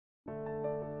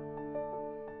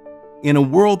In a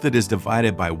world that is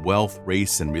divided by wealth,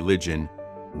 race, and religion,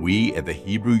 we at the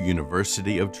Hebrew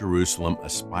University of Jerusalem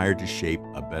aspire to shape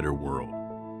a better world.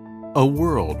 A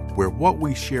world where what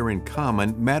we share in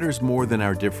common matters more than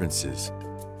our differences.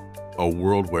 A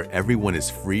world where everyone is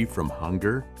free from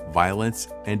hunger, violence,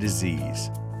 and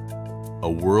disease. A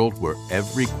world where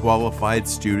every qualified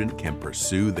student can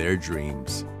pursue their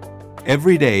dreams.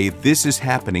 Every day, this is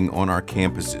happening on our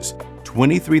campuses.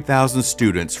 23,000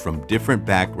 students from different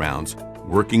backgrounds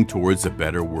working towards a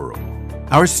better world.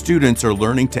 Our students are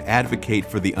learning to advocate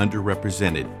for the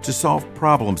underrepresented, to solve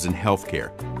problems in healthcare,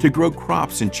 to grow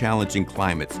crops in challenging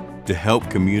climates, to help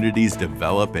communities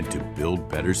develop and to build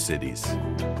better cities.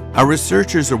 Our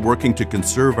researchers are working to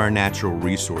conserve our natural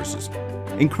resources,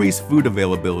 increase food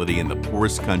availability in the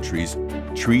poorest countries,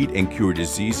 treat and cure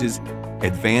diseases,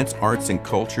 advance arts and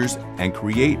cultures, and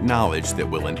create knowledge that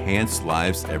will enhance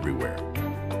lives everywhere.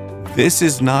 This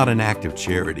is not an act of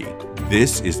charity.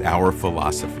 This is our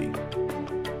philosophy.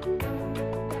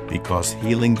 Because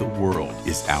healing the world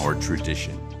is our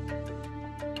tradition.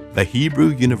 The Hebrew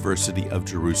University of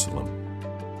Jerusalem,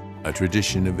 a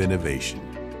tradition of innovation.